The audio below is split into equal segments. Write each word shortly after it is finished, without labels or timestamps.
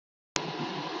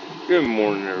Good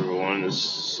morning, everyone. This is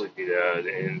Sleepy Dad,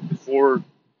 and before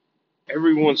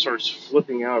everyone starts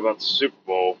flipping out about the Super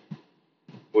Bowl,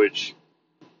 which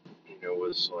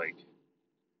was like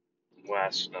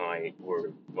last night, or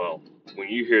well, when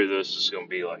you hear this, it's gonna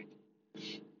be like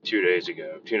 2 days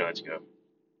ago, 2 nights ago.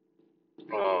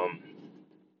 Um,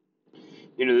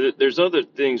 there's other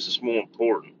things that's more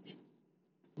important.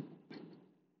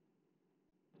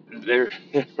 There,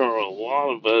 there are a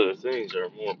lot of other things that are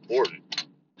more important,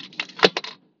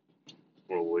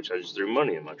 for which I just threw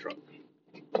money in my truck.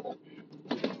 There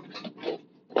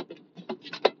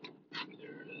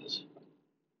it is.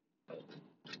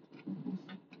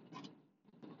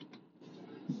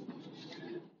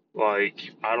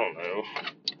 Like, I don't know.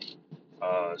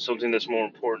 Something that's more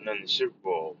important than the Super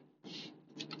Bowl.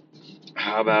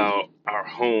 How about our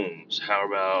homes? How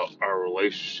about our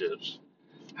relationships?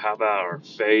 How about our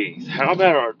faith? How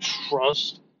about our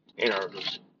trust in our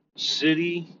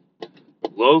city,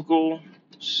 local,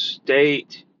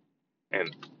 state,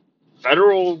 and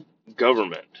federal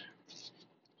government?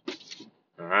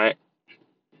 All right.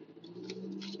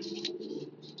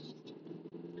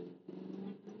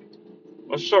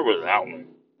 Let's start with that one.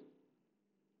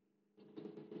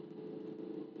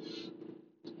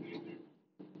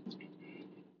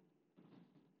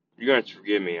 You're going to have to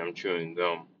forgive me. I'm chewing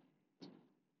gum.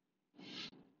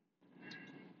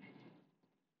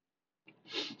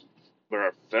 But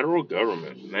our federal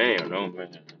government, man, oh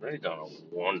man, they've done a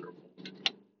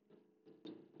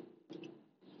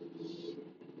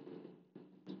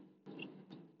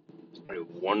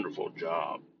wonderful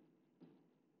job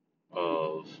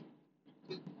of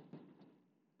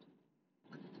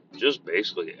just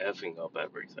basically effing up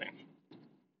everything,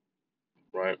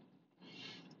 right?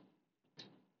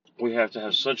 We have to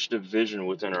have such division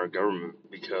within our government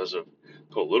because of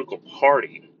political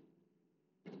party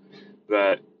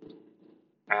that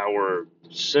our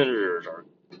senators, our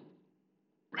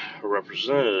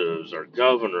representatives, our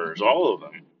governors, all of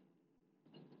them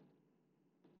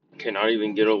cannot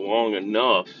even get along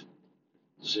enough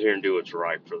to sit here and do what's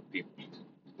right for the people.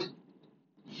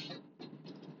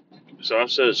 So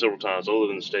I've said it several times. I live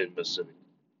in the state of Mississippi,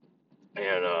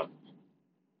 and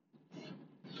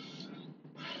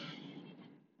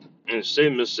in the state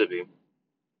of Mississippi,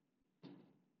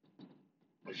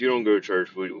 if you don't go to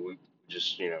church, we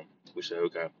just we say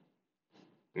okay.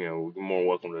 You're more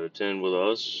welcome to attend with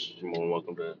us. You're more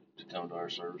welcome to come to our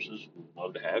services. We'd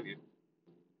love to have you.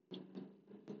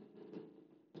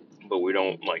 But we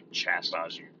don't like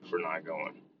chastise you for not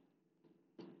going.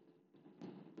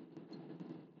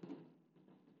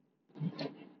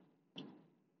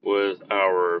 With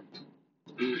our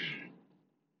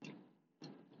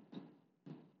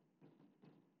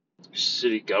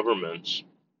city governments,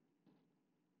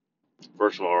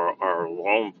 first of all, our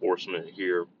law enforcement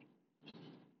here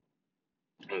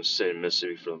in the state of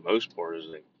Mississippi, for the most part, is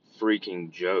a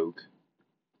freaking joke.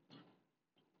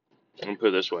 Let me put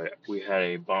it this way: we had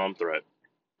a bomb threat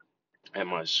at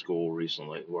my school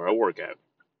recently, where I work at,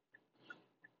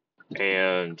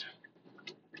 and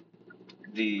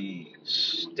the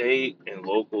state and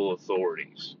local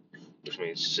authorities, which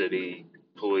means city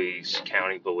police,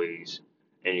 county police,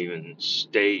 and even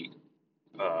state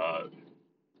uh,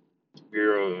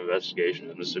 Bureau of Investigations,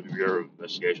 the Mississippi Bureau of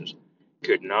Investigations,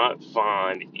 could not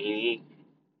find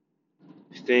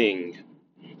anything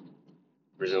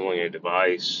resembling a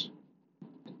device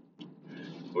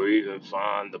or even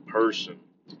find the person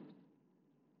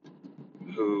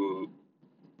who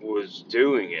was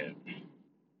doing it,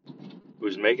 who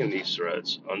was making these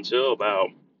threats, until about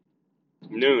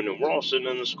noon. And we're all sitting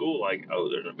in the school like, oh,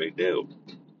 there's no big deal.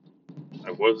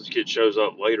 Like, what if this kid shows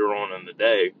up later on in the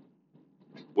day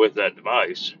with that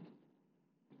device?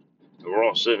 And we're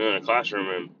all sitting in a classroom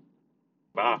and,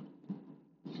 bye.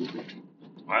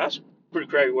 Well, that's a pretty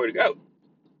crazy way to go.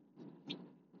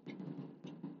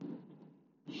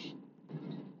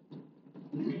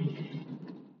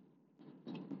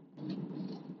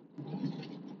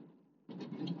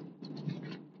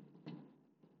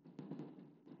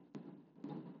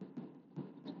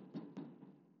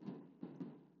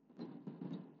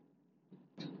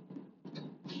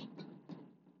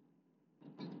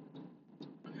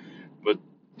 But,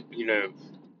 you know,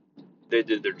 they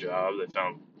did their job. They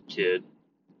found the kid.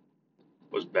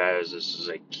 What's bad is this is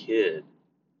a kid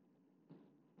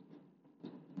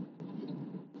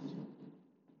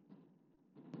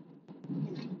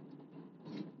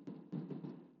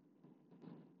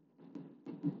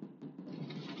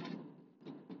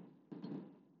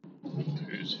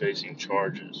who's facing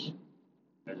charges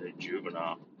as a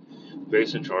juvenile,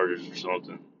 facing charges for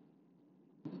something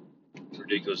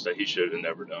ridiculous that he should have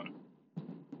never done.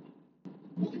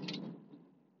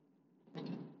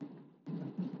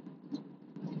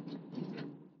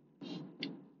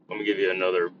 Let me give you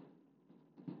another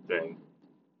thing.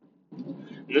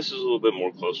 And this is a little bit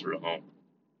more closer to home.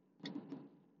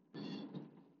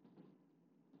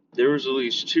 There was at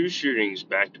least 2 shootings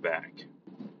back to back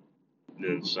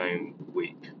in the same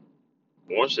week.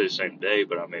 I want to say the same day,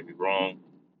 but I may be wrong.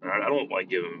 I don't like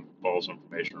giving false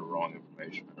information or wrong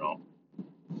information at all.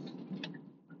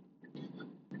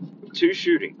 2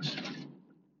 shootings.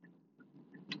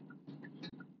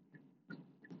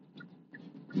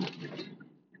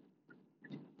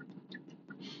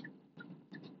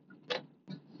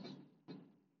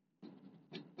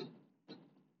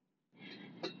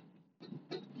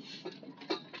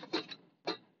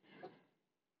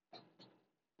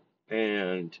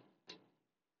 And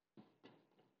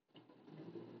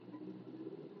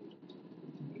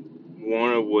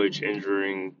one of which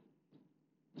injuring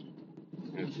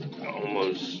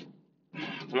almost,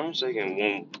 if I'm not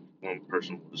mistaken, one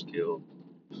person was killed.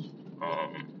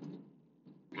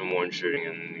 In one shooting,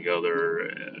 and the other,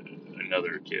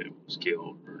 another kid was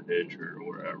killed or injured or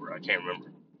whatever. I can't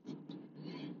remember.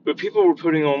 But people were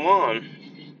putting online,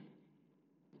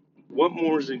 what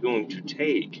more is it going to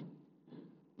take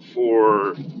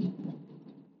for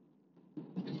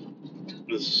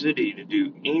the city to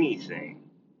do anything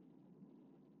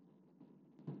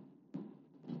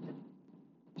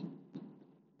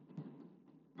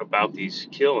about these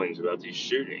killings, about these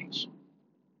shootings?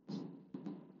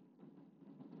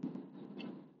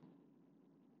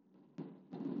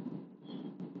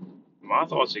 My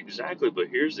thoughts exactly, but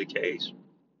here's the case.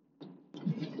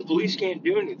 The police can't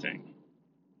do anything.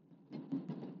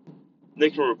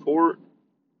 They can report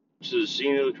to the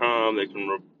scene of the crime, they can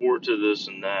report to this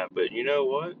and that, but you know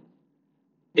what?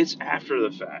 It's after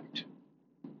the fact.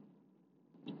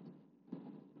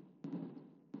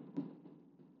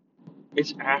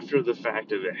 It's after the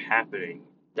fact of it happening.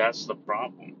 That's the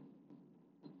problem.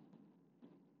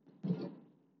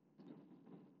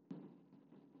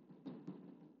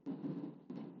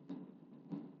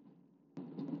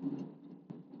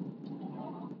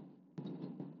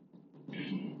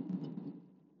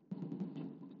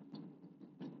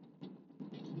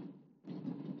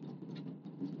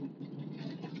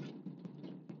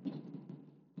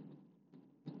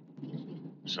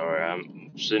 Sorry,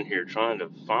 I'm sitting here trying to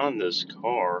find this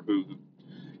car who,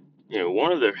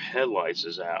 one of their headlights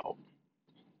is out.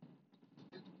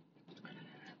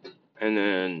 And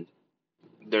then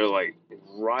they're like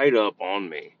right up on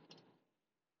me.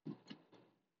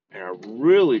 And I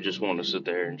really just want to sit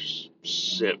there and just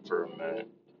sit for a minute.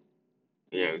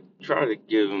 Try to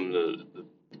give them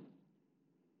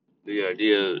the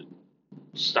idea,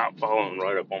 stop following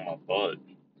right up on my butt.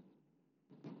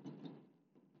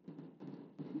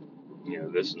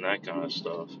 This and that kind of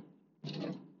stuff. I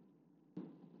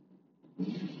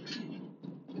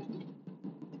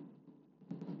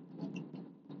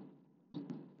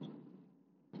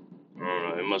don't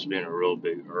know, it must be in a real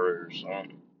big hurry or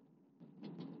something.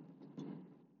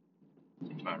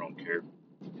 I don't care.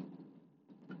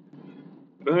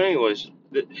 But anyways,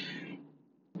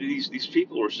 these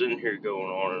people are sitting here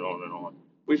going on and on and on.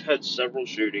 We've had several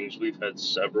shootings. We've had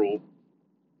several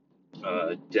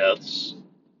deaths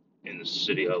in the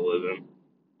city I live in.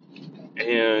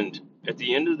 And at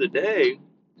the end of the day,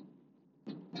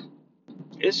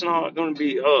 it's not going to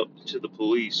be up to the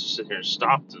police to sit here and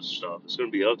stop this stuff. It's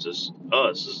going to be up to us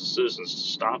as the citizens to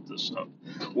stop this stuff.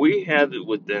 We have it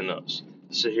within us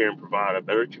to sit here and provide a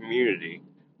better community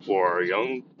for our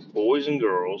young boys and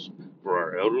girls, for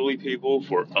our elderly people,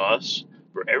 for us,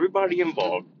 for everybody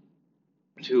involved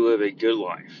to live a good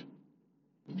life.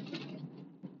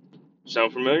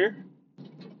 Sound familiar?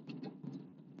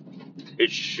 It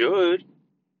should.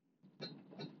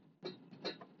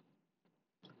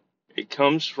 It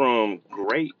comes from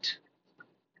GREAT.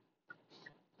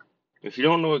 If you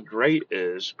don't know what GREAT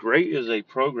is a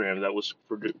program that was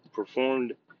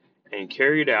performed and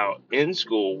carried out in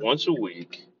school once a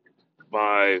week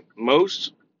by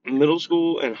most middle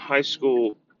school and high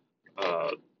school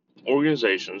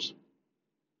organizations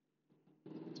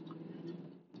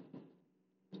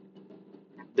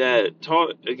that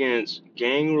taught against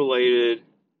gang-related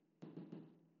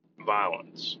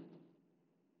violence.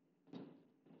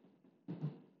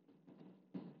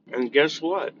 And guess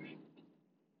what?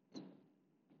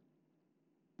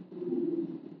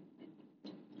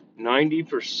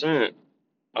 90%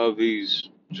 of these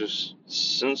just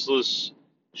senseless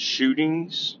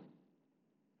shootings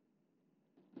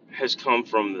has come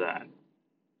from that.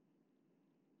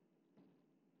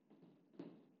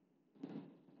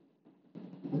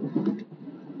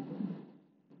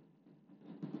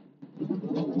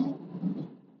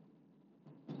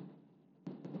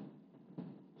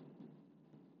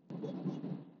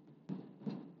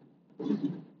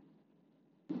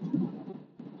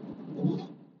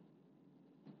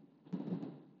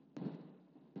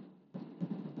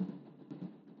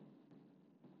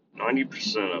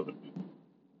 90% of it.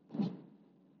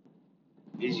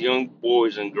 These young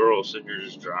boys and girls sitting here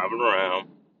just driving around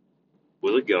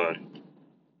with a gun.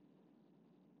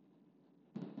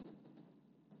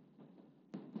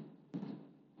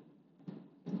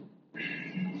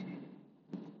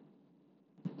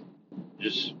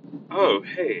 Just, oh,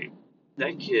 hey,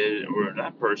 that kid or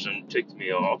that person ticked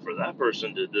me off, or that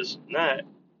person did this and that.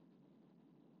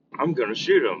 I'm gonna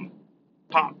shoot him.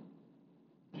 Pop.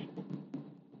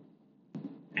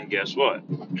 And guess what?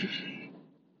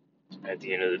 At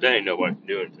the end of the day, nobody can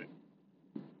do anything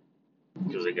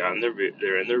because they got in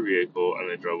they're in their vehicle and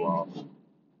they drove off.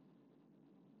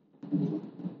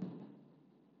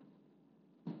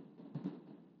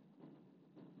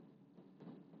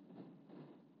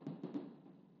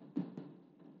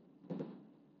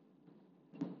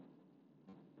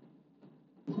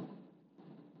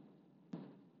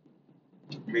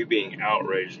 Me being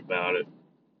outraged about it,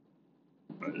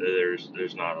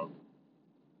 there's not a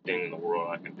thing in the world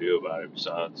I can do about it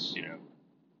besides,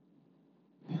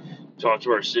 talk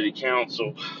to our city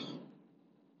council.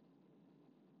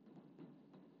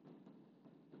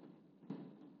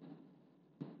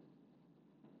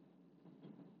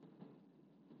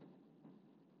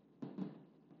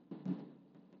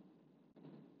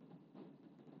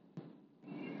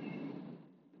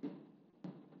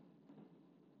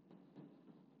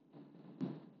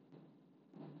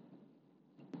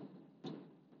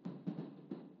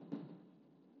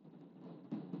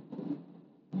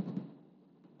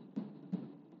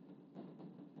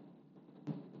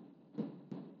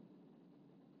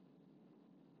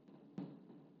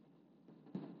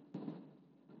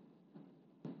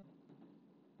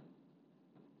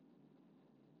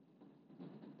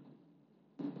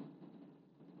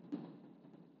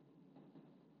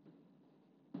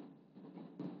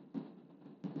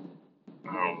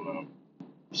 I don't know.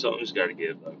 Something's got to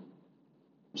give though.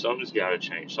 Something's got to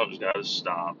change. Something's got to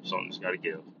stop. Something's got to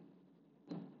give.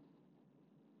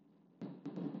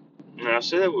 And I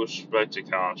say that with respect to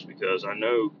cops because I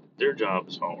know their job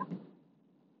is hard.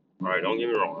 Right? Don't get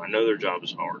me wrong. I know their job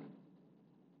is hard.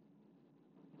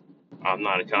 I'm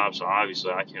not a cop, so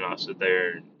obviously I cannot sit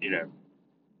there and,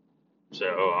 say,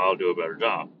 oh, I'll do a better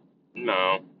job.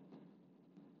 No,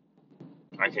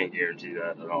 I can't guarantee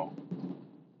that at all.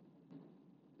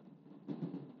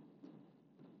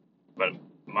 But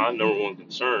my number one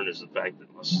concern is the fact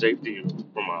that my safety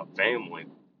for my family,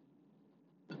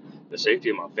 the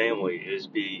safety of my family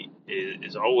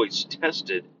is always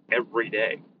tested every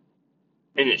day.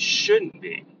 And it shouldn't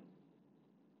be.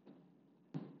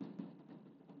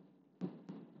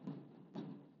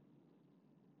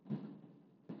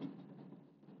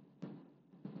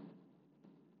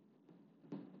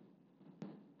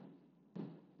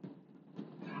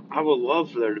 I would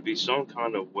love for there to be some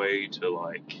kind of way to,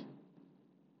 like,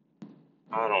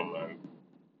 I don't know,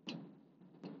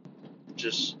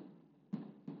 just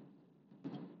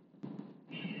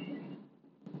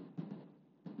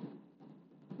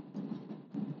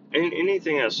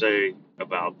anything I say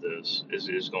about this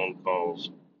is going to cause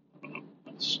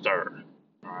a stir.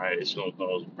 All right, it's going to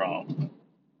cause a problem.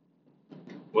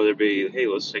 Whether it be, hey,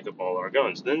 let's take up all our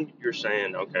guns. Then you're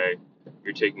saying, okay,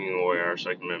 you're taking away our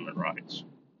Second Amendment rights.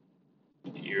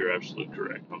 You're absolutely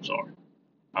correct. I'm sorry.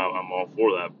 I'm all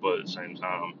for that, but at the same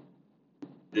time,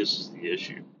 this is the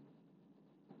issue.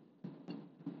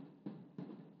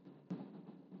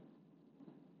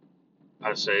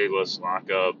 I say let's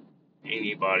lock up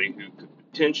anybody who could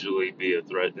potentially be a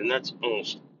threat, and that's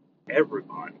almost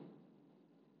everybody.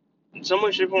 In some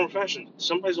way, shape, form, or fashion,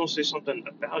 somebody's gonna say something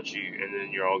about you, and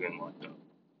then you're all getting locked up,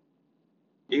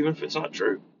 even if it's not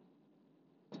true.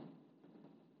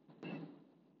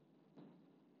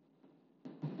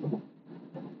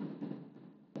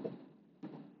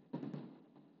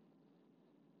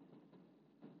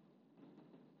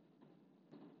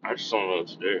 I just don't know what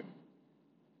to do.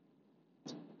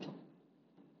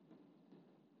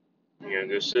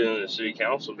 Go sit in the city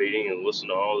council meeting and listen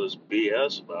to all this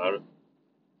BS about it.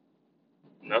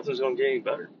 Nothing's gonna get any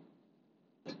better.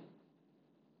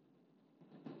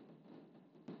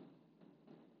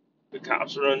 The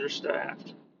cops are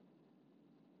understaffed.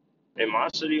 In my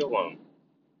city alone,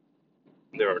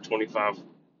 there are 25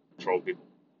 patrol people,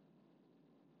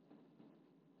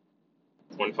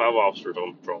 25 officers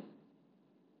on patrol.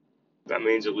 That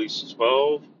means at least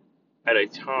 12 at a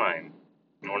time,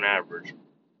 on average,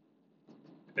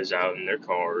 is out in their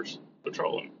cars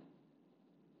patrolling.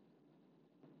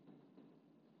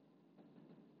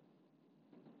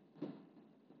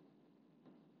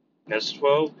 That's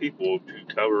 12 people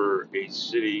to cover a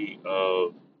city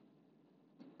of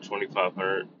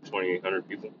 2,500, 2,800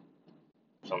 people.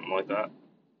 something like that.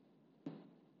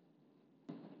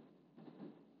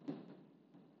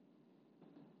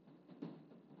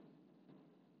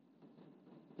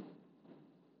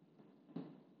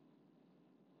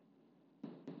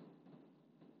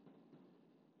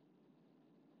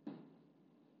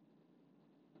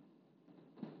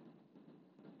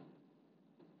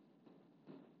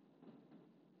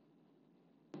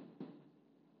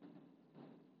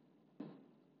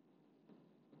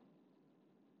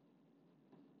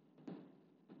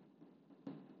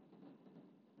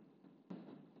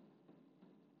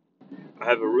 I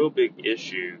have a real big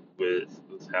issue with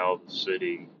how the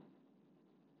city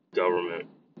government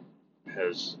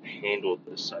has handled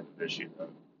this type of issue, though.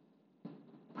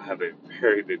 I have a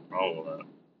very big problem with that.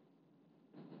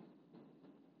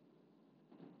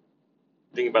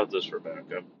 Think about this,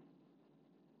 Rebecca.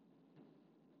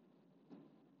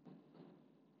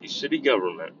 The city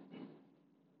government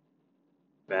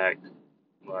back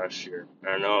last year,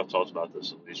 and I know I've talked about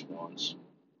this at least once.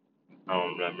 I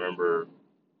don't remember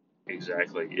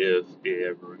exactly if it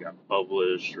ever got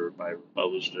published or if I ever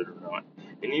published it or not.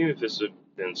 And even if it's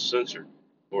been censored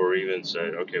or even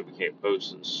said, okay, we can't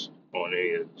post this on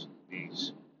any of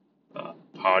these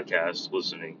podcast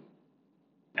listening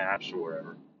apps or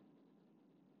whatever.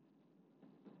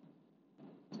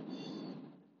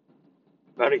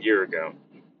 About a year ago,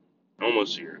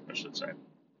 almost a year, I should say,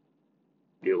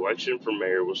 the election for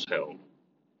mayor was held,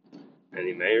 and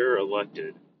the mayor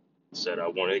elected said, I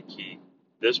want to keep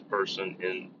this person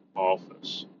in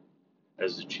office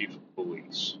as the chief of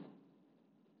police.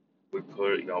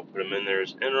 Y'all put him in there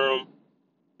as interim.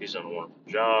 He's done a wonderful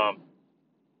job.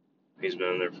 He's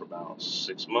been in there for about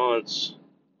 6 months,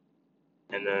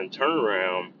 and then turn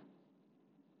around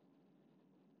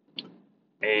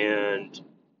and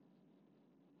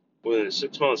within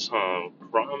 6 months' time,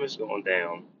 crime has gone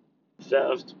down,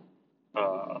 theft,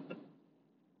 uh,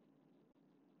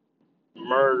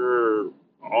 murder,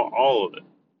 all of it,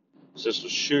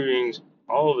 senseless shootings,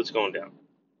 all of it's gone down.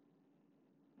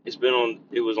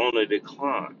 It was on a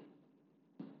decline.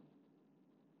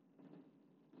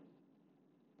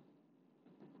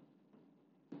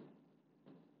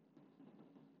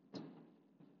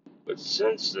 But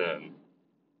since then,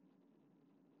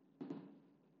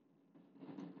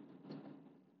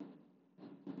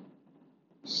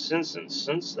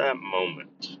 since that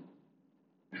moment,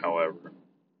 however,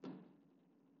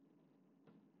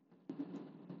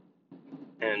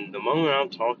 and the moment I'm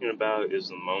talking about is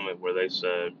the moment where they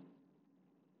said,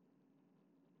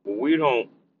 well, we don't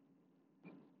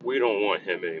want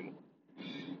him anymore.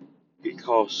 He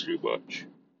costs too much.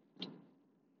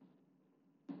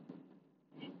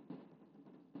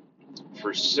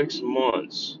 For 6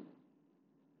 months,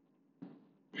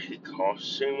 he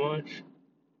costs too much.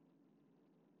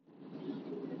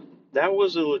 That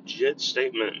was a legit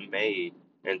statement made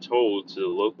and told to the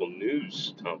local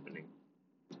news company.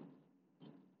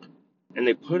 And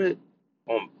they put it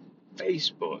on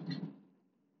Facebook.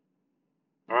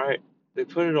 Alright? They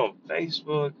put it on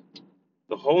Facebook.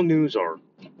 The whole news article.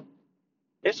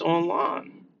 It's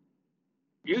online.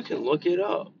 You can look it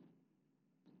up.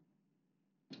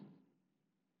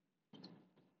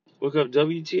 Look up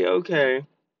WTOK.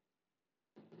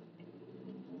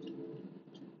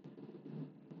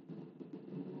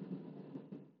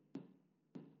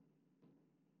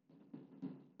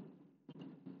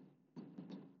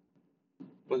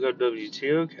 Look up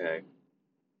WTOK.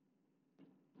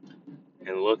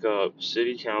 And look up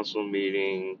City Council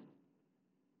meeting,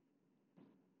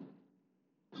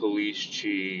 police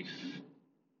chief.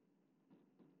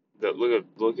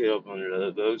 Look it up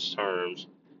under those terms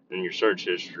in your search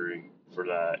history for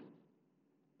that,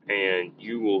 and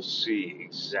you will see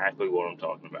exactly what I'm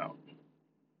talking about.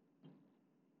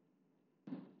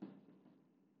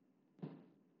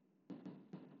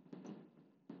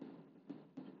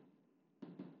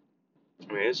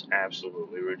 I mean, it's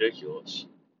absolutely ridiculous.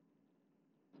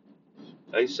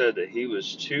 They said that he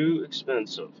was too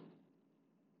expensive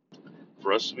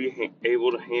for us to be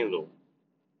able to handle.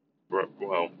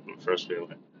 Well, for us to be able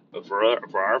but for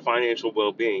our financial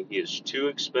well-being, he is too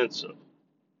expensive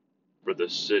for the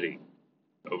city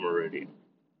of Meridian.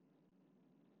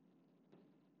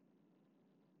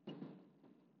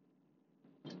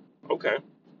 Okay,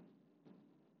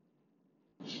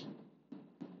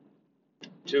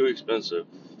 too expensive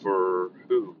for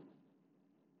who?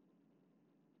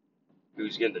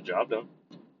 Who's getting the job done?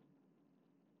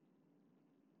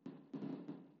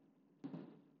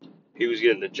 He was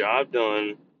getting the job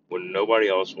done when nobody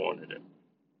else wanted it.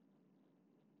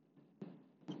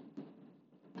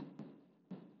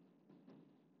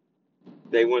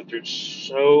 They went through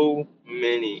so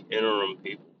many interim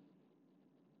people,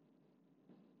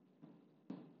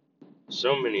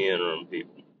 so many interim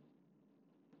people,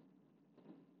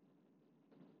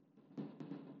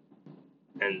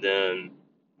 and then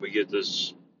we get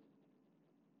this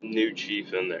new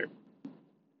chief in there,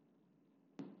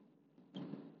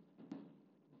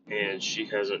 and she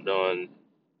hasn't done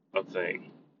a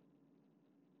thing.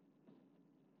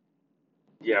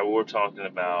 Yeah, we're talking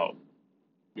about,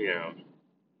 you know,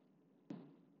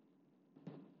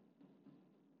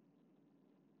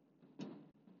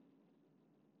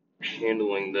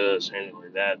 handling this,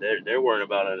 handling that. They're worrying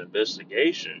about an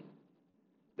investigation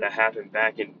that happened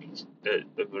back in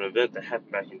of an event that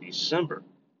happened back in December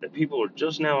that people are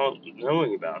just now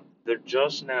knowing about. They're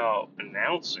just now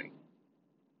announcing.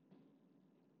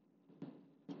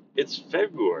 It's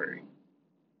February,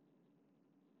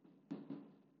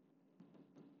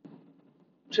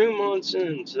 2 months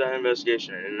into that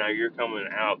investigation, and now you're coming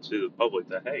out to the public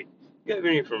that, hey, if you have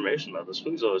any information about this,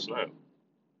 please let us know.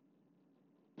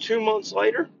 2 months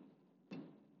later,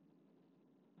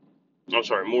 I'm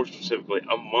sorry, more specifically,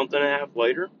 a month and a half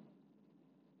later,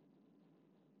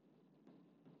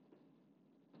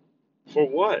 for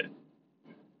what?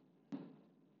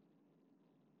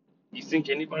 You think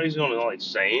anybody's gonna like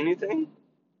say anything?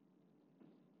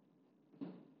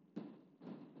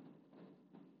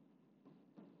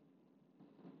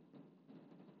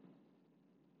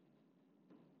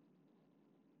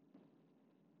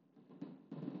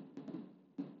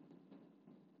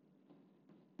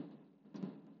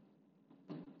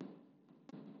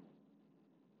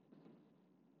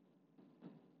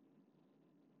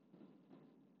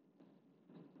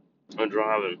 I'm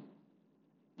driving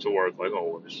to work like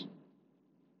always,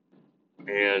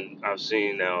 and I've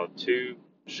seen now two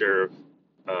sheriff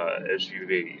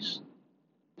SUVs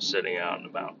sitting out and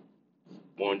about.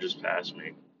 One just passed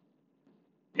me,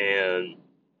 and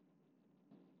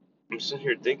I'm sitting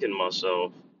here thinking to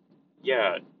myself,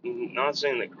 yeah, not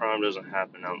saying that crime doesn't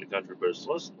happen out in the country, but it's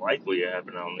less likely to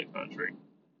happen out in the country.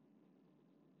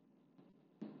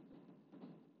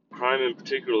 Crime in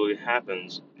particularly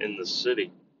happens in the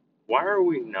city. Why are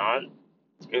we not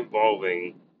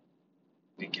involving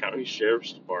the county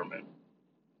sheriff's department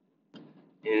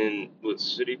in with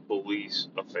city police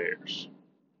affairs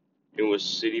and with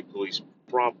city police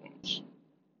problems?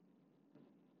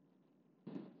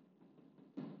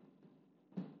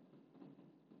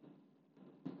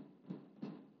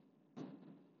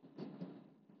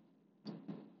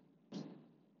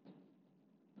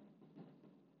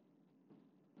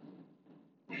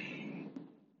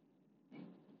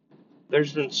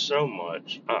 There's been so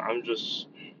much. I'm just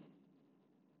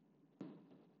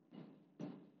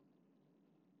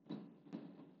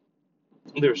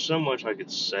there's so much I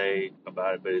could say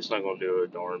about it, but it's not going to do a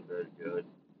darn bit good.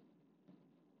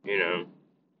 You know,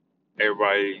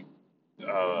 everybody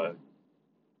uh,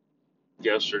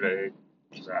 yesterday,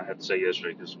 'cause I had to say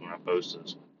yesterday because when I post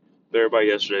this, but everybody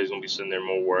yesterday is going to be sitting there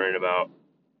more worrying about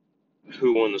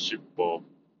who won the Super Bowl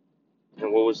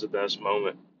and what was the best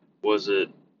moment. Was it,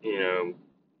 you know,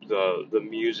 the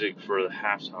music for the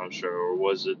halftime show, or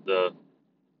was it the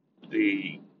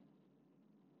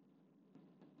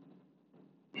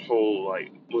whole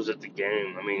like was it the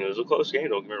game? I mean, it was a close game.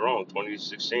 Don't get me wrong,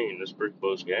 2016. It's a pretty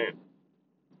close game.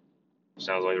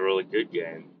 Sounds like a really good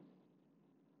game,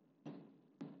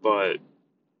 but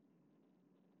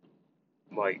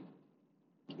like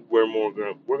we're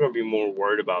gonna be more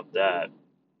worried about that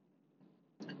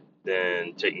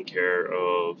than taking care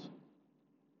of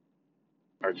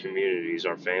our communities,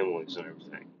 our families, and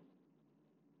everything.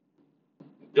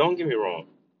 Don't get me wrong.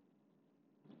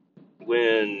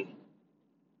 When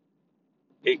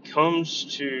it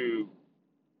comes to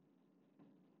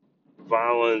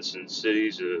violence in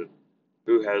cities,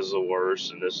 who has the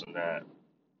worst and this and that,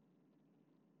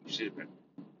 excuse me,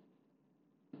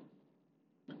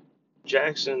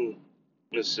 Jackson,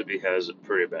 Mississippi has it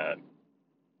pretty bad.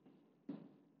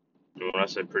 And when I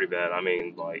say pretty bad, I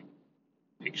mean like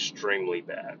extremely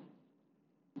bad.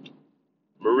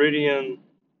 Meridian,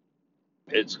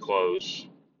 it's close.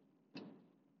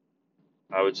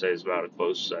 I would say it's about a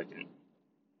close second.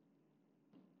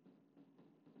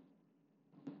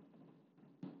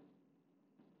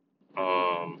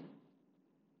 Um,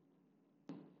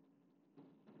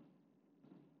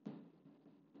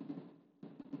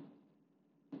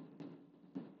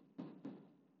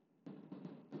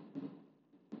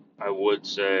 I would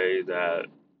say that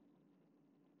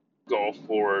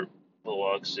Gulfport,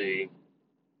 Biloxi,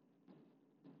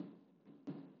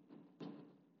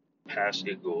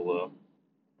 Pascagoula,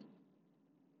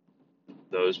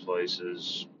 those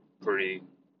places, pretty,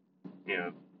 you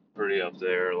know, pretty up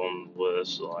there on the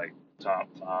list, like top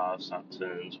fives, top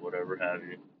tens, whatever have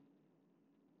you.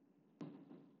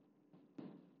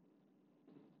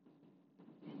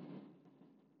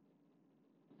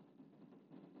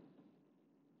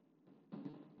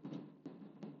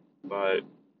 But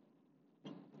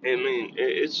I mean,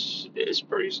 it's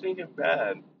pretty stinking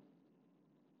bad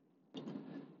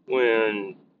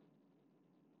when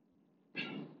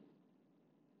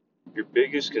your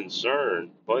biggest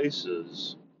concern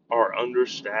places are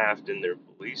understaffed in their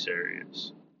police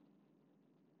areas.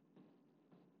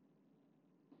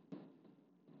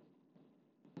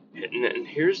 And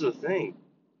here's the thing,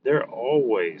 they're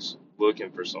always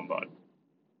looking for somebody.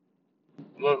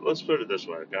 Let's put it this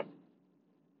way, okay?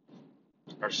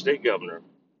 Our state governor,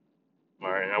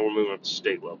 all right, now we're moving up to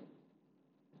state level.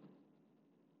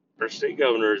 Our state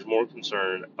governor is more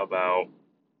concerned about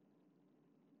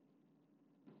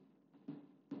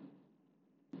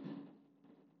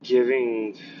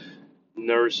giving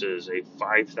nurses a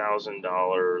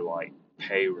 $5,000 like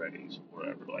pay raise,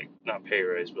 whatever, like not pay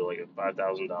raise, but like a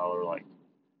 $5,000 like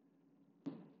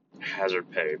hazard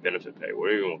pay, benefit pay,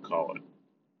 whatever you want to call it,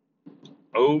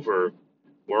 over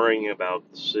worrying about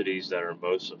the cities that are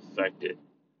most affected.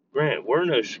 Granted, we're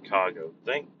no Chicago.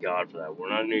 Thank God for that. We're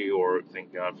not New York.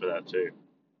 Thank God for that too.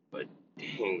 But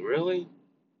dang, really?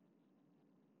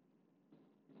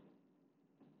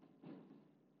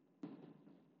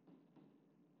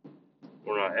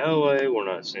 We're not LA. We're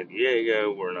not San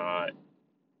Diego. We're not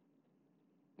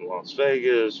Las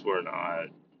Vegas. We're not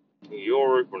New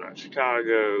York. We're not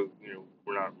Chicago.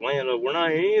 We're not Atlanta. We're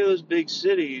not any of those big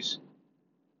cities.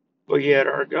 But yet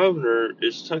our governor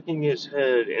is tucking his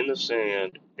head in the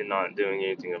sand and not doing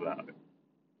anything about it.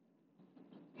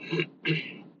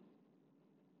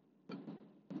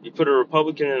 You put a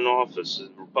Republican in office, the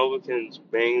Republicans'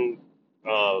 main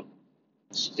uh,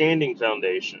 standing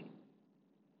foundation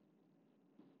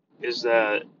is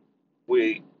that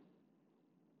we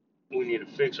we need to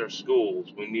fix our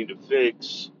schools. We need to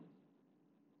fix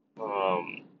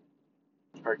um,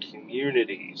 our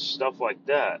communities, stuff like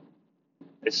that.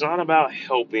 It's not about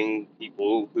helping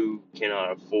people who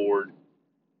cannot afford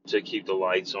to keep the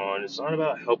lights on. It's not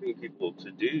about helping people to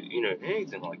do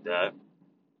anything like that,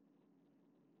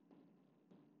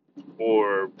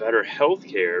 or better health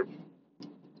care.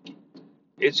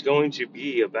 It's going to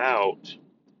be about,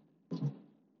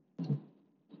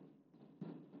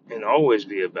 and always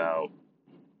be about,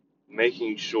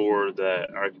 making sure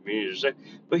that our communities are safe.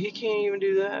 But he can't even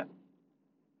do that.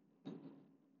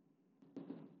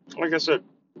 Like I said,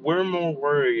 we're more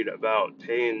worried about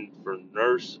paying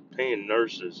nurses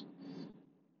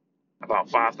about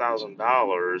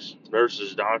 $5,000.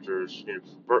 Nurses, doctors,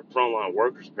 frontline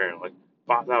workers, apparently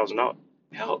 $5,000.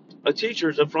 Hell, a teacher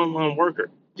is a frontline worker.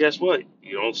 Guess what?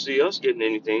 You don't see us getting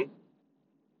anything.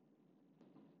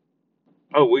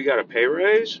 Oh, we got a pay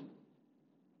raise?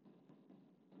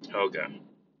 Okay.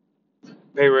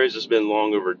 Pay raise has been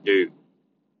long overdue.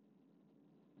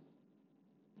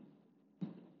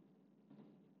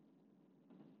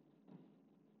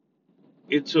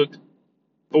 It took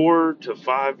 4 to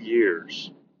 5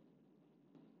 years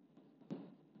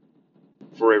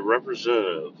for a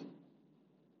representative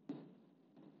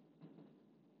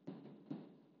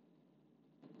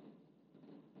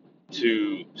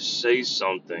to say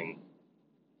something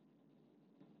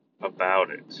about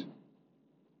it.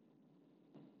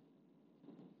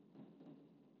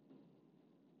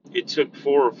 It took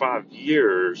 4 or 5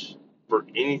 years for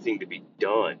anything to be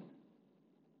done.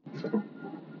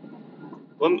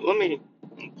 Let me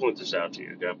point this out to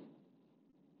you, okay?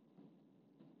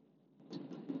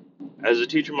 As a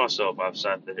teacher myself, I've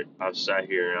sat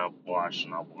here and I've watched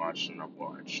and I've watched and I've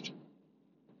watched.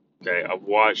 Okay, I've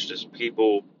watched as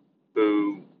people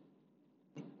who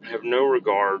have no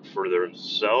regard for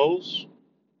themselves,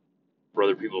 for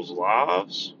other people's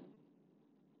lives,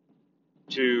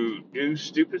 to do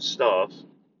stupid stuff,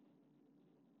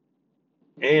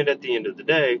 and at the end of the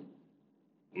day,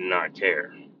 not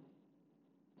care.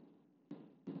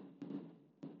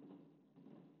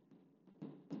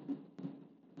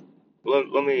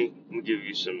 Let me give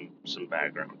you some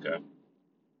background, okay?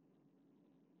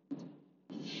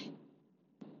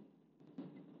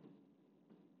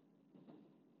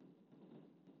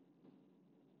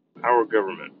 Our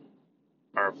government,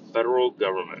 our federal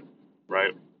government,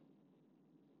 right,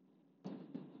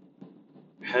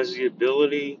 has the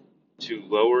ability to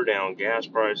lower down gas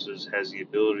prices, has the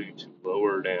ability to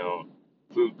lower down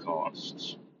food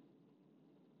costs.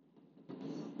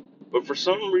 But for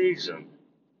some reason,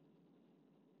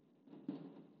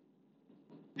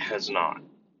 has not.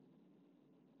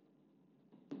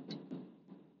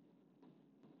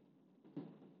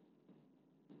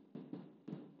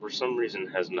 for some reason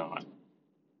has not.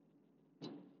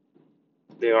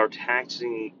 They are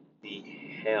taxing the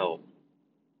hell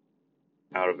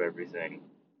out of everything.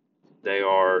 They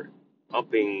are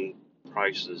upping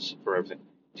prices for everything.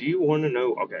 Do you want to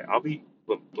know? Okay, let me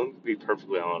be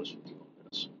perfectly honest with you on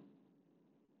this.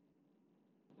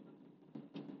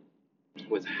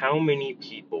 With how many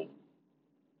people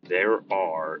there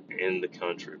are in the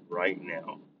country right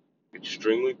now,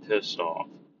 extremely pissed off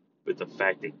with the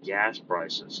fact that gas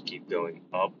prices keep going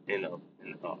up and up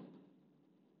and up.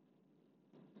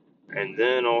 And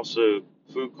then also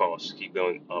food costs keep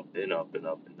going up and up and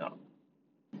up and up.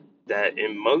 That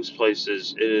in most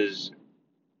places it is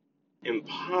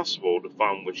impossible to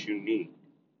find what you need.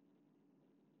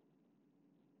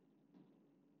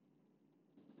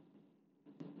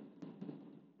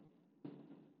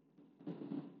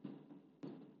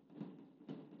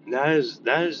 That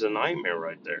is a nightmare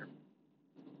right there.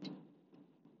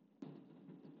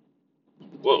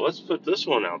 Well, let's put this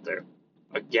one out there.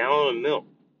 A gallon of milk,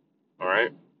 all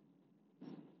right?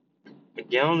 A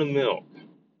gallon of milk.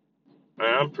 And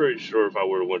I'm pretty sure if I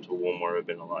would have went to Walmart, it would have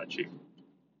been a lot cheaper.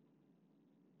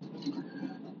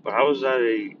 But I was at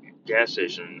a gas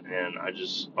station and I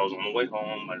was on the way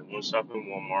home. I didn't want to stop in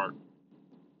Walmart.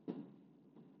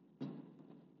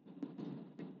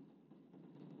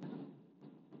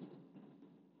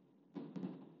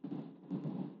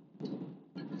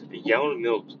 A gallon of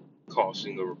milk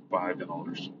costing over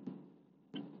 $5.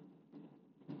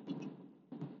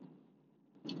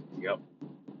 Yep.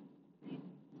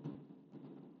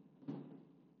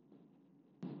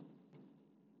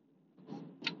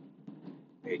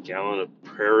 A gallon of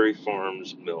Prairie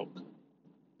Farms milk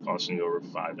costing over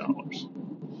 $5.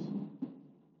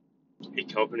 A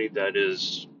company that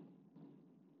is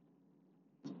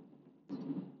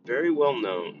very well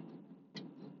known.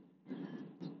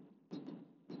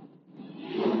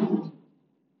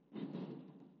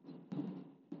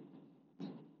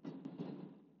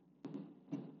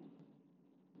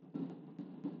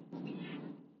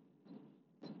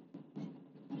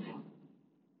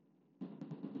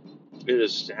 It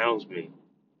astounds me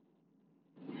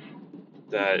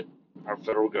that our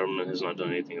federal government has not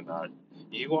done anything about it.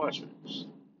 You watch this.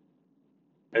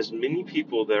 As many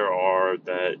people there are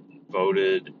that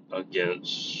voted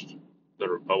against the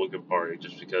Republican Party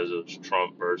just because it was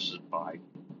Trump versus Biden.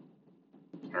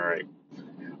 All right.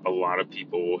 A lot of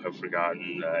people have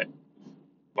forgotten that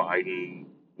Biden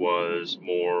was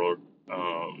more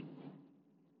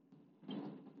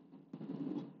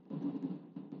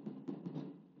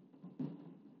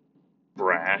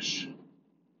brash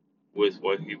with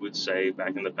what he would say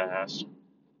back in the past,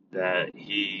 that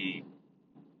he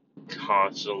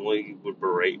constantly would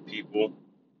berate people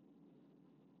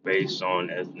based on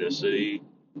ethnicity,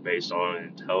 based on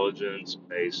intelligence,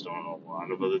 based on a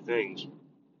lot of other things.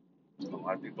 A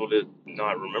lot of people did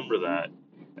not remember that.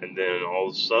 And then all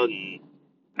of a sudden,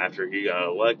 after he got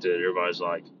elected, everybody's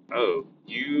like, oh,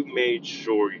 you made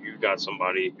sure you got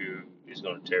somebody who is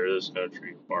going to tear this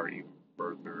country apart even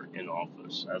further in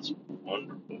office. That's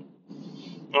wonderful.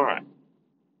 All right.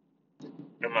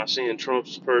 Am I saying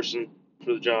Trump's the person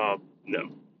for the job?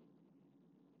 No.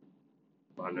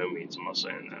 By no means am I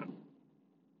saying that.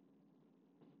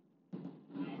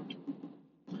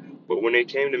 But when it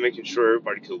came to making sure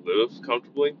everybody could live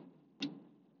comfortably,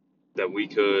 that we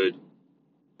could,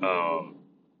 um,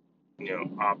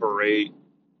 operate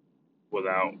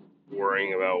without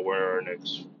worrying about where our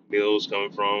next meal is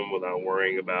coming from, without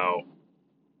worrying about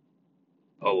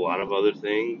a lot of other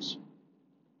things.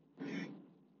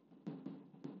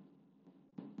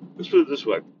 Let's put it this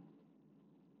way.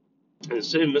 In the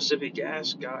state of Mississippi,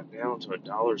 gas got down to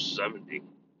 $1.70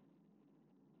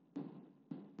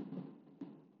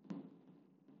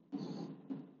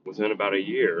 within about a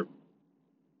year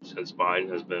since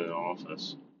Biden has been in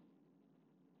office.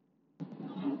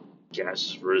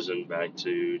 Gas has risen back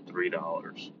to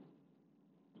 $3.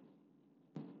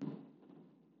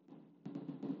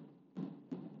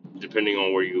 Depending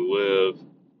on where you live,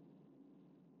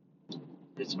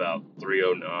 it's about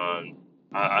 309.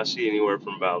 I see anywhere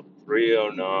from about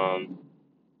 309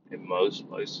 in most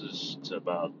places to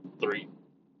about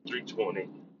 320.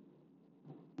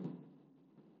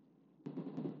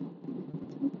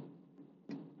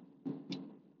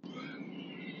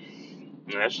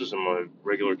 And that's just in my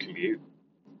regular commute.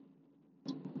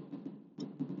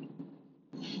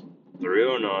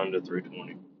 309 to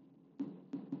 320.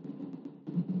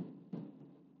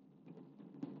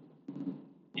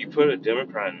 You put a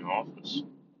Democrat in office,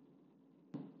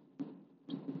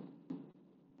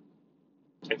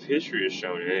 if history has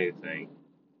shown anything,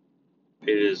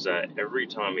 It is that every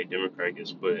time a Democrat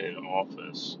gets put in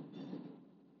office,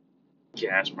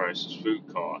 gas prices, food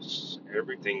costs,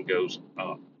 everything goes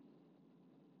up.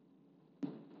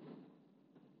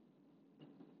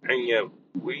 And yet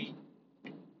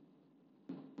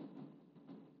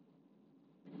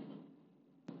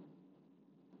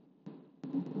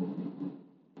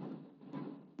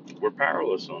we're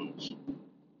powerless on this.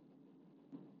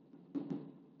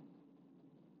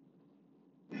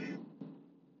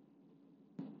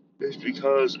 It's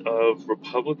because of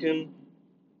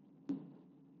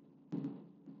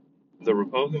the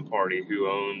Republican Party, who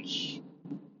owns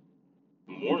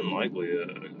more than likely a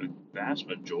vast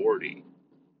majority,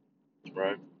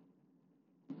 right?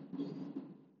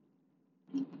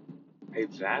 A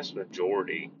vast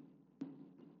majority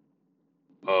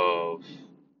of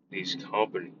these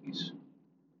companies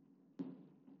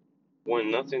want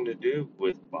nothing to do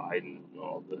with Biden and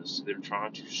all this. They're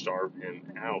trying to starve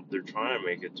him out. They're trying to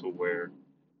make it to where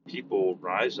people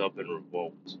rise up and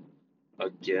revolt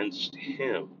against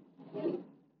him.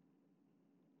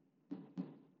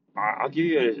 I'll give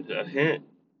you a hint,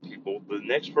 people. The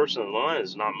next person in line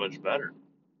is not much better.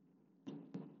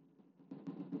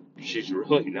 She's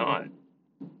really not.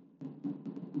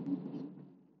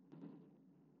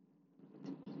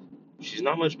 She's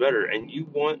not much better, and you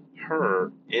want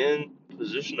her in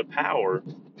position of power.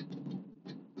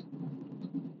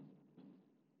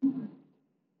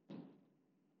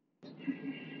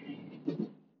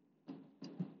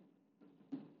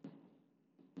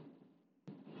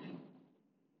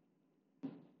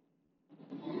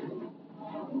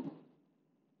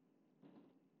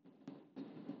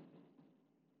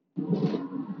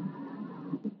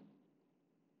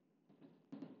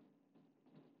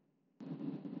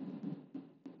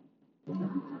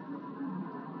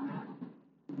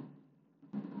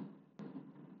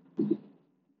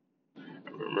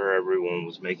 I remember everyone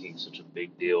was making such a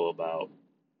big deal about,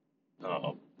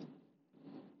 uh,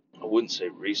 I wouldn't say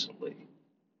recently,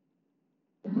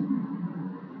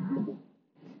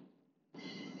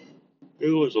 it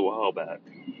was a while back.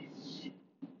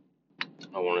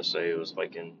 I want to say it was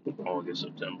like in August,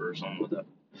 September, or something like that.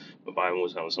 But Biden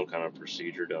was having some kind of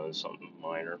procedure done, something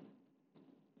minor,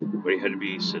 but he had to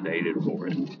be sedated for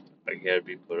it. Like he had to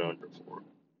be put under for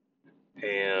it.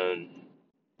 And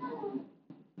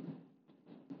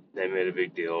they made a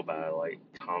big deal about it, like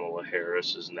Kamala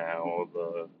Harris is now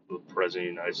the president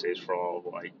of the United States for all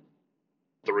of like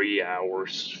 3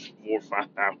 hours, 4 or 5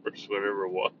 hours, whatever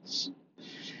it was.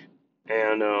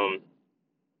 And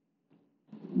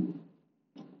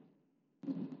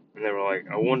and they were like,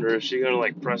 I wonder if she's gonna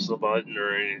like press the button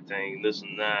or anything, this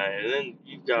and that. And then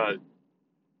you've got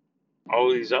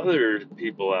all these other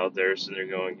people out there sitting there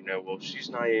going, well, she's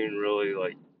not even really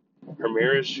like, her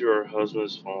marriage to her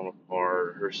husband's falling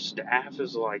apart. Her staff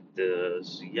is like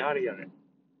this, yada yada.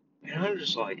 And I'm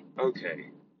just like,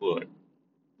 okay, look,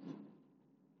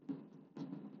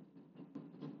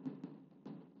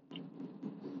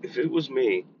 if it was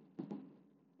me,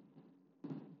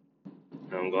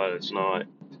 and I'm glad it's not,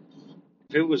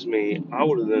 if it was me, I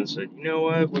would have then said, you know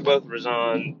what, we both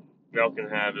resign, y'all can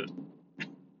have it.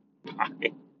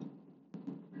 Bye.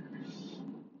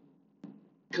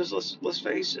 Because let's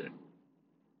face it,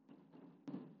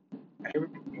 every,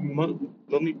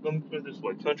 let me put it this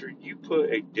way, country, you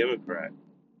put a Democrat,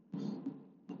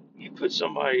 you put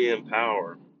somebody in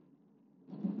power,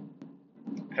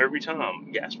 every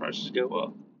time gas prices go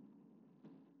up.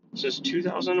 Since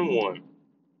 2001,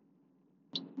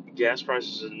 gas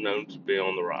prices are known to be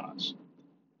on the rise.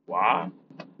 Why?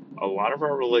 A lot of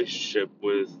our relationship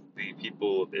with the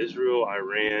people of Israel,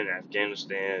 Iran,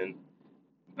 Afghanistan,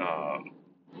 um,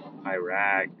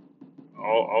 Iraq,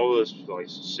 all those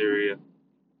places, Syria,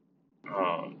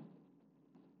 um,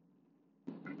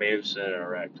 I may have said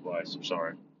Iraq twice, I'm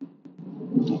sorry.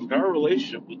 Our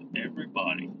relationship with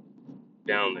everybody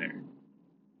down there,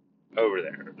 over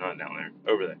there, not down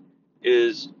there, over there,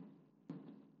 is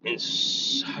in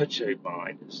such a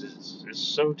bind. It's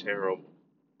so terrible,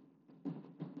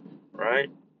 right?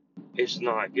 It's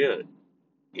not good.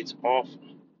 It's awful.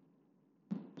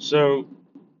 So,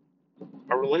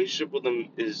 our relationship with them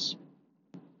is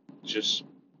just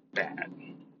bad.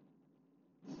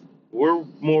 We're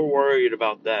more worried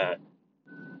about that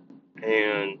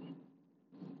and,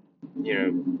 you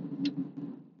know,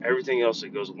 everything else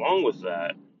that goes along with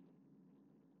that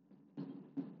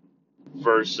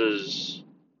versus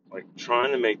like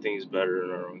trying to make things better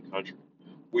in our own country.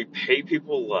 We pay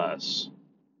people less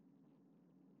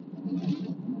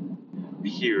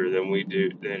here than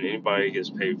anybody gets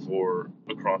paid for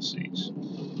across seas.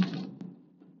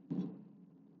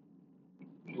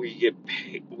 we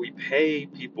pay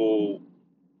people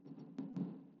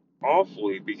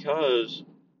awfully because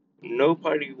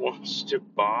nobody wants to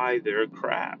buy their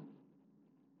crap.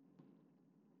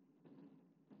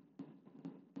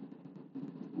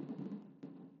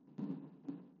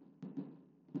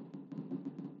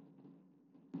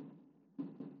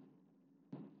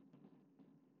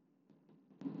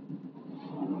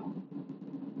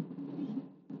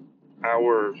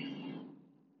 Our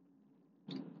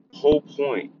whole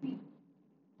point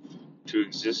to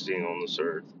existing on this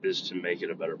earth is to make it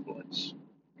a better place.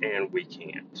 And we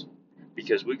can't.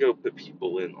 Because we go put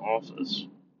people in office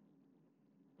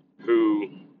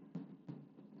who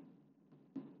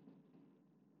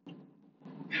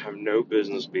have no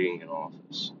business being in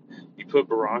office. You put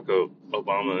Barack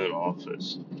Obama in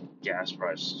office, gas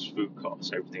prices, food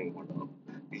costs, everything went up.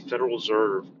 The Federal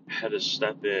Reserve had to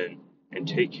step in and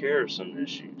take care of some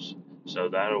issues. So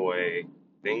that way,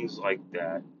 things like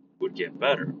that would get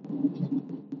better.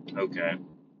 Okay.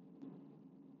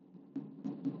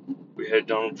 We had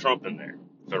Donald Trump in there.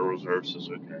 Federal Reserve says,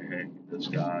 okay, hey, this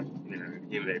guy,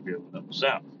 he may be able to help us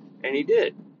out. And he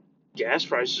did. Gas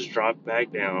prices dropped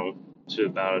back down to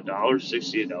about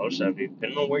 $1.60, $1.70,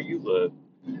 depending on where you live.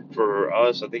 For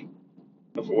us, I think,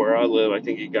 for where I live, I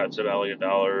think it got to about like a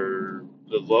dollar.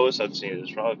 The lowest I've seen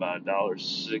is probably about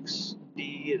 $1.60,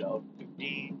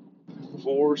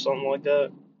 $1.54, something like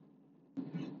that.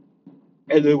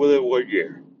 And then within 1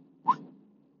 year,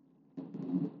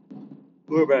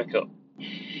 we're back up.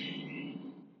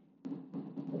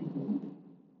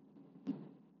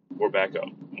 We're back up.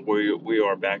 We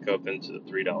are back up into the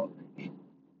 $3 range.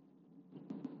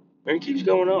 And it keeps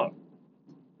going up.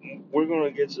 We're going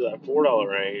to get to that $4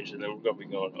 range, and then we're going to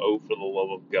be going, oh, for the love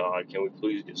of God, can we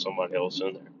please get somebody else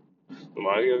in there? I'm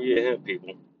going to give you a hint,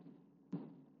 people.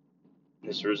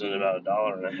 This risen about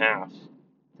 $1.50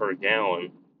 per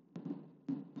gallon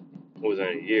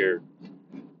within a year.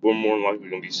 We're more than likely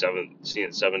going to be seeing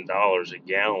 $7 a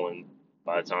gallon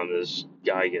by the time this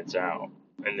guy gets out,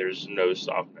 and there's no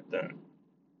stopping it then.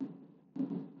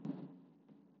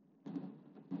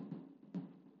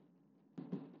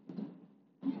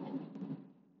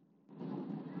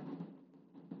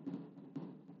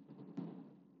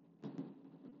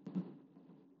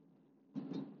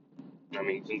 I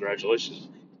mean, congratulations.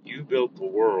 You built the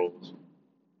world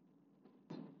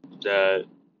that,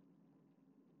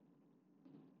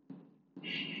 I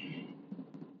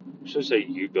should say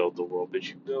you built the world, but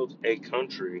you built a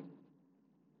country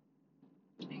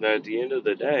that at the end of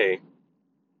the day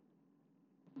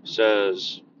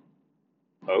says,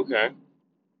 okay,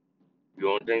 you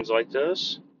want things like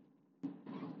this?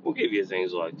 We'll give you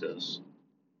things like this.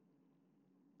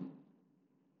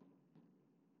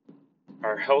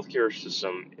 Our healthcare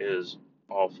system is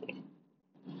awful.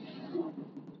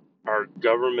 Our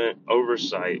government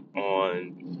oversight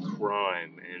on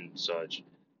crime and such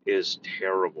is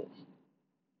terrible.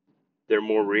 They're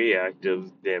more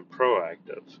reactive than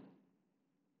proactive.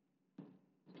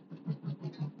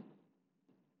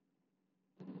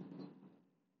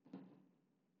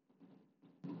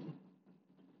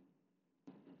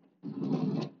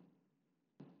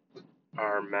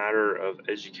 Our matter of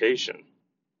education.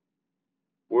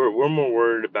 We're more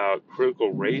worried about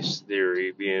critical race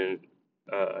theory being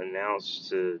announced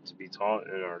to be taught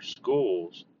in our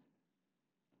schools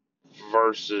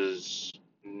versus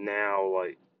now,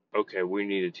 like, okay, we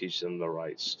need to teach them the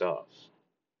right stuff.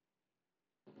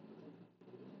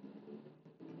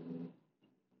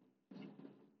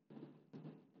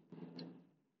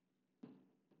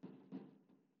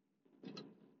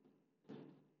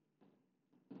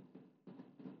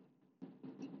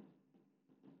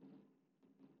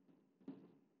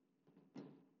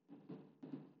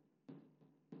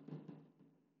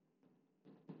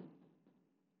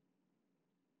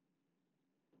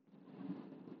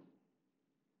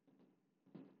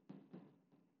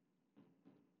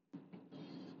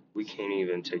 We can't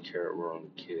even take care of our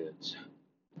own kids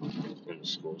in the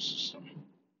school system.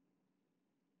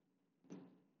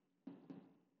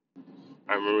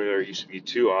 I remember there used to be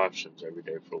two options every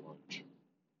day for lunch.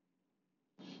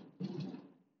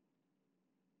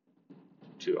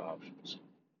 Two options.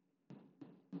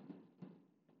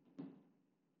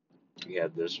 You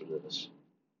had this or this.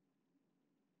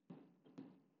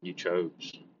 You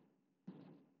chose.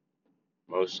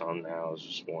 Most time now is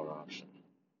just one option.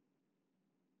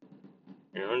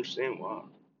 And I understand why.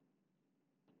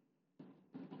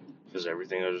 Because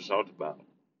everything I just talked about,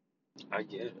 I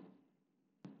get it.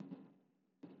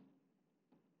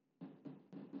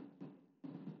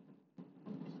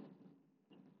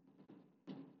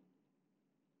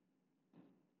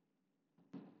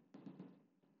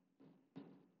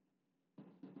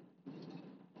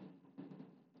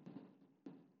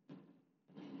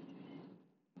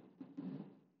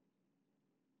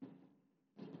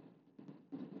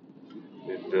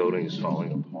 buildings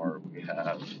falling apart. We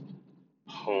have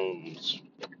homes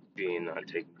being not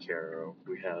taken care of.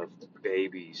 We have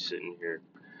babies sitting here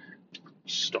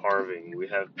starving. We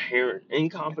have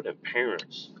incompetent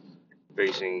parents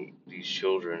facing these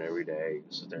children every day.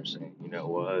 So they're saying, you know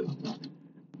what?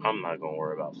 I'm not gonna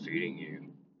worry about feeding you.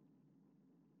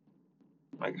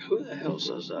 Like, who the hell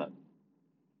says that?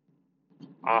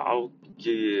 I'll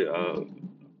give you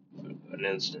an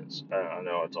instance. I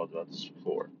know I talked about this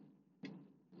before.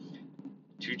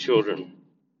 Two children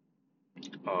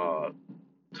uh,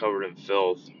 covered in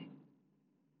filth.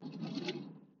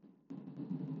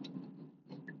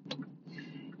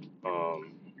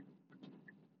 Um,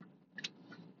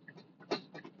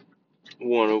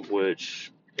 one of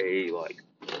which a like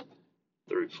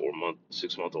 3, 4 month,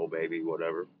 6 month old baby,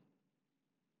 whatever.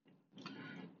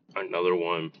 Another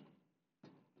one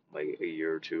like a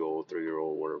year or two old, 3 year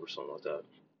old, whatever, something like that.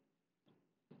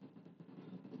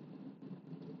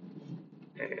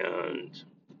 And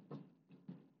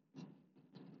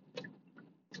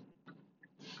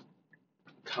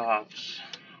cops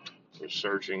were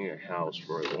searching a house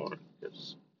for a warrant.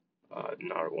 It's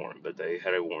not a warrant, but they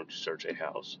had a warrant to search a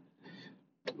house.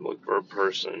 Look for a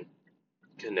person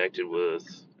connected with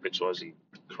XYZ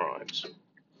crimes.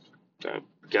 Okay.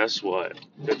 Guess what?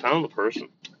 They found the person.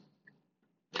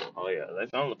 Oh yeah, they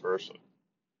found the person.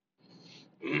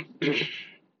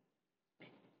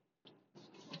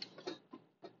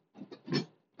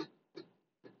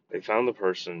 They found the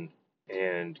person,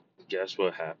 and guess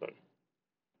what happened?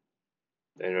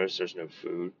 They noticed there's no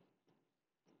food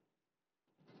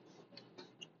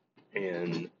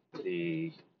in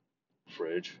the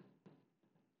fridge.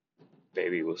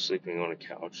 Baby was sleeping on a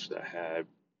couch that had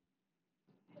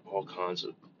all kinds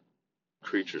of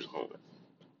creatures on it.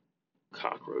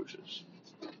 Cockroaches,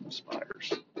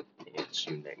 spiders, ants,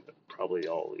 you name it. Probably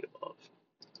all of the above.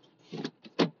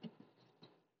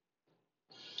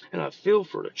 And I feel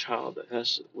for the child that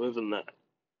has to live in that.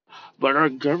 But our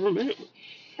government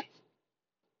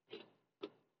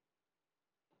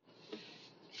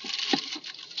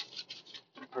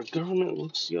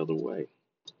looks the other way.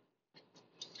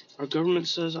 Our government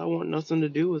says, I want nothing to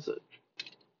do with it.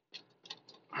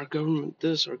 Our government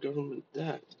this, our government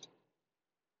that.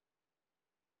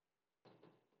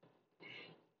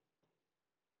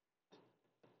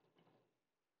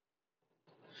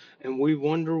 And we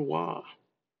wonder why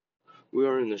we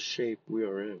are in the shape we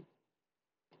are in.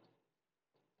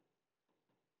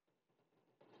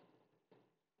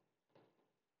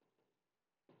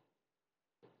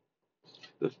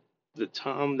 The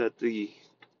time that the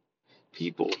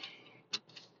people,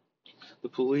 the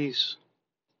police,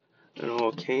 and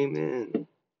all came in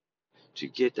to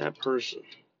get that person,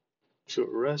 to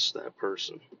arrest that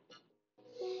person.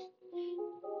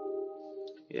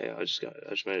 Yeah, I just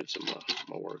made it to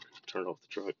my work, turned off the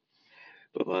truck.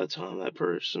 But by the time that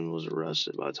person was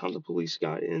arrested, by the time the police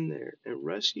got in there and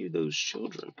rescued those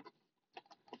children,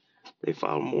 they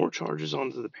filed more charges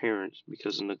onto the parents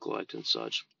because of neglect and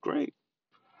such. Great.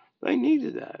 They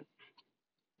needed that.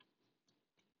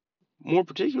 More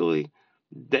particularly,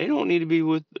 they don't need to be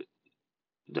with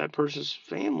that person's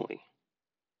family.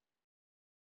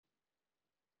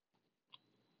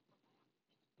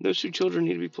 Those two children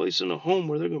need to be placed in a home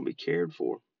where they're going to be cared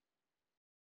for.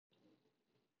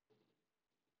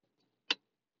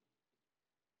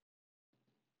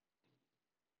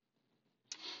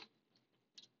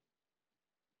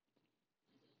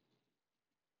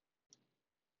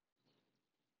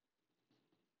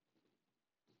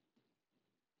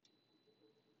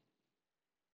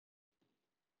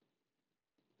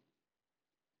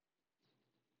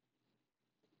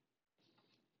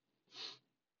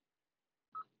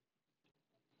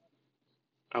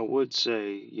 I would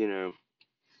say,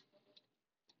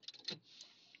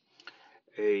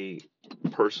 a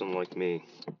person like me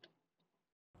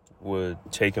would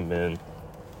take them in.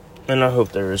 And I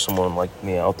hope there is someone like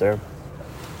me out there.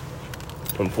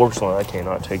 Unfortunately, I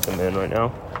cannot take them in right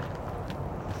now.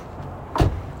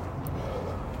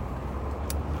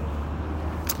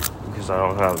 Because I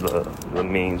don't have the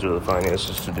means or the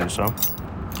finances to do so.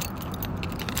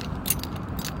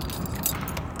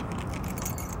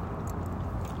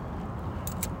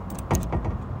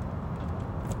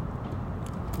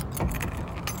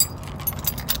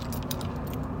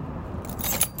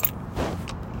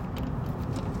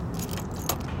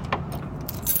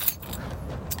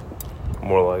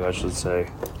 More like I should say.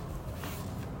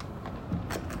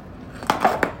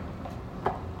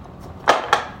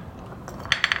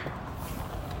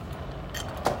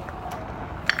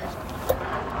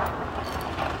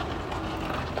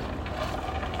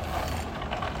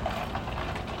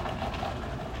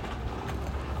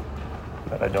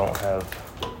 I don't have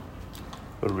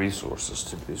the resources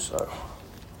to do so.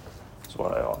 That's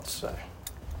what I ought to say.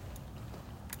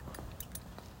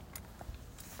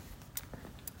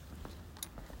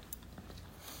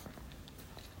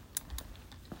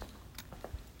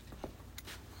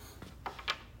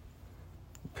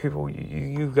 People,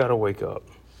 you've got to wake up.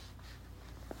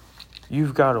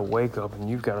 You've got to wake up and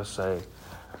you've got to say,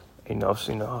 enough's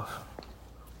enough.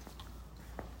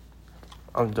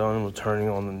 I'm done with turning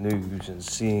on the news and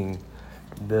seeing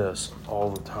this all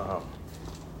the time.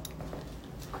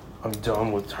 I'm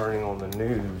done with turning on the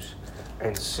news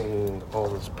and seeing all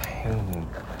this pain,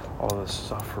 all this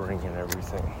suffering and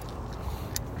everything.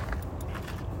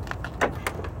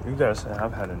 You gotta say,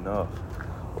 I've had enough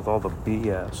with all the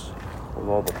BS, with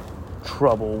all the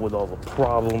trouble, with all the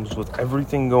problems, with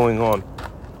everything going on.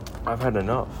 I've had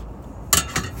enough.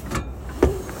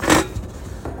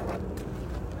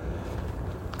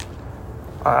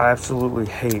 I absolutely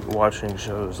hate watching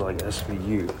shows like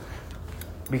SVU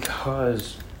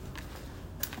because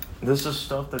this is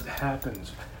stuff that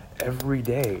happens every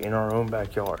day in our own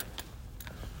backyard,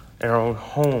 in our own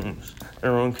homes, in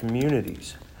our own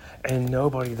communities, and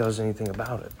nobody does anything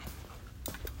about it.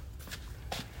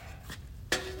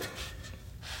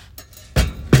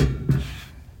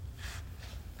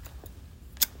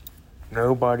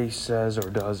 Nobody says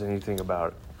or does anything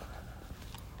about it.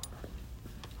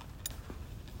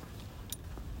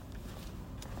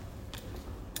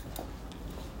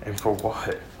 And for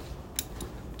what?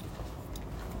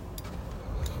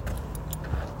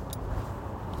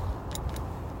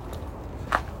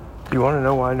 You want to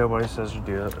know why nobody says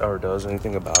or does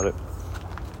anything about it?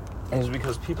 It's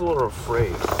because people are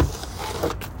afraid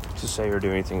to say or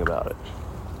do anything about it.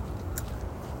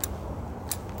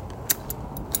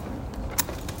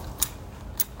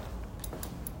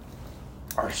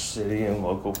 Our city and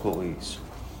local police,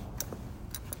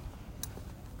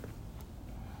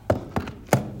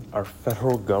 our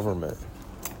federal government,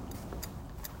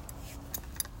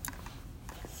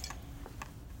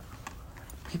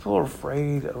 people are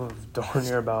afraid of darn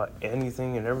near about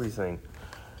anything and everything,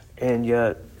 and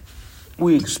yet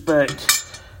we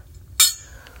expect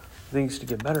things to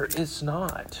get better. It's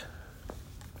not.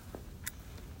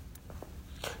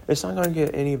 It's not going to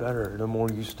get any better the more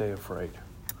you stay afraid.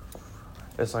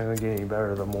 It's not going to get any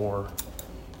better the more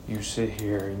you sit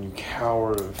here and you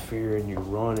cower in fear and you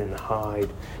run and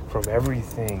hide from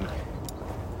everything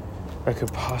that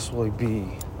could possibly be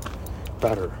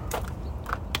better.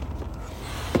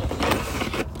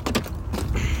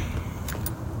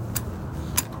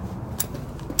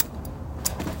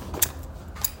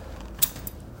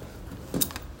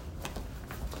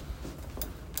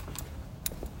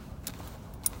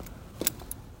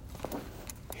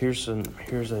 Here's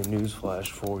a news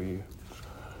flash for you.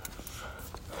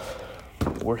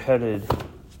 We're headed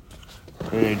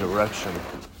in a direction,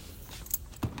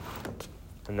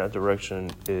 and that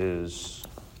direction is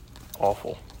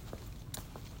awful.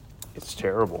 It's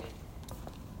terrible.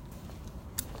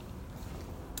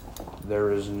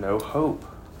 There is no hope.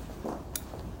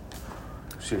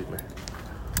 Excuse me.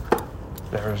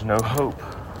 There is no hope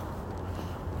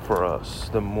for us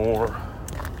the more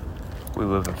we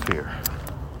live in fear.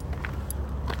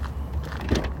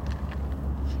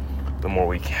 The more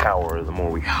we cower, the more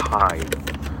we hide,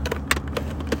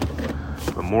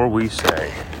 the more we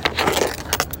say,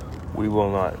 we will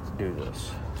not do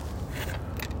this.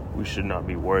 We should not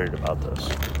be worried about this.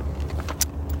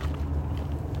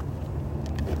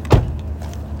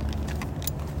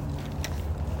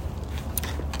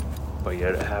 But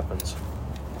yet it happens.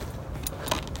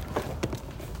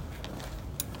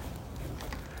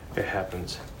 It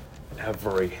happens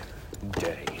every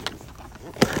day.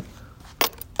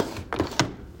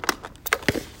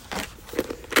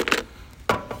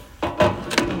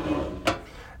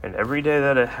 And every day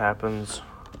that it happens,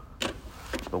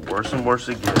 the worse and worse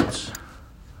it gets,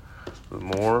 the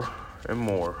more and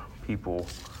more people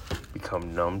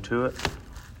become numb to it.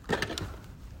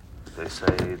 They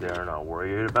say they're not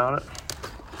worried about it.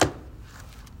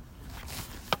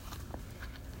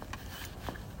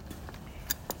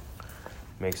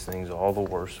 Makes things all the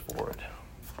worse for it.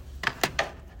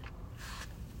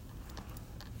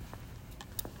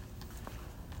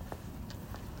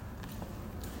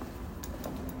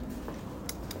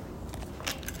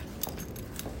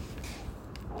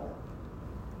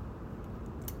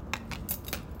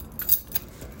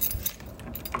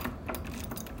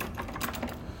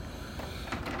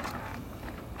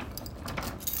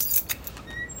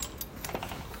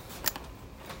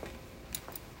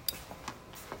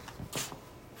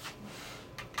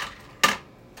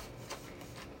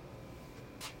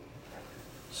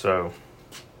 So,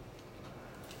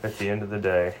 at the end of the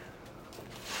day,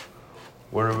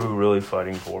 what are we really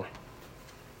fighting for?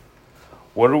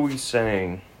 What are we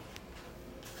saying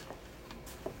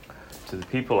to the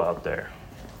people out there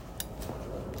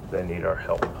that need our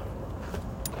help?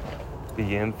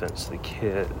 The infants, the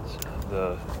kids,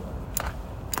 the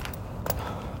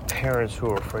parents who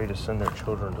are afraid to send their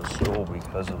children to school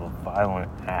because of a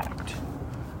violent act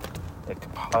that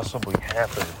could possibly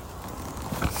happen.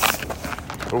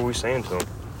 What are we saying to them?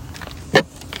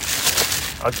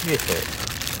 I'll give you a hit.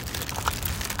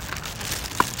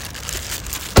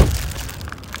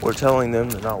 We're telling them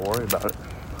to not worry about it.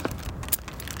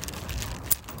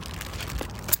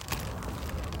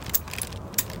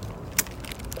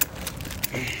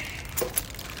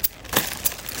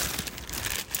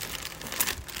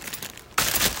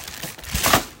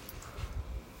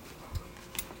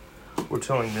 We're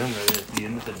telling them that at the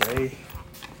end of the day,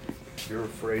 if you're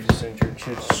afraid to send your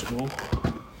kids to school,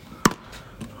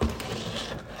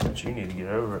 that you need to get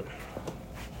over it.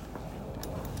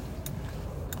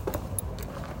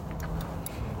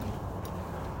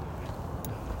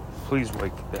 Please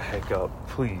wake the heck up.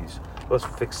 Please. Let's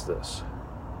fix this.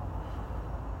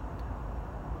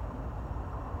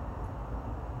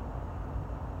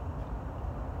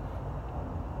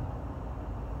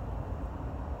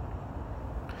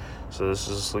 So this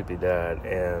is a sleepy dad,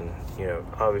 and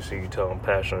obviously you can tell I'm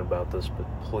passionate about this, but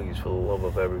please, for the love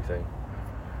of everything,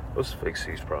 let's fix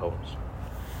these problems.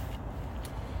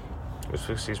 Let's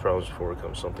fix these problems before it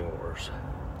becomes something worse.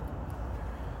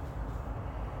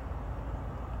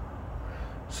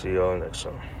 See y'all next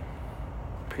time.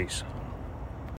 Peace.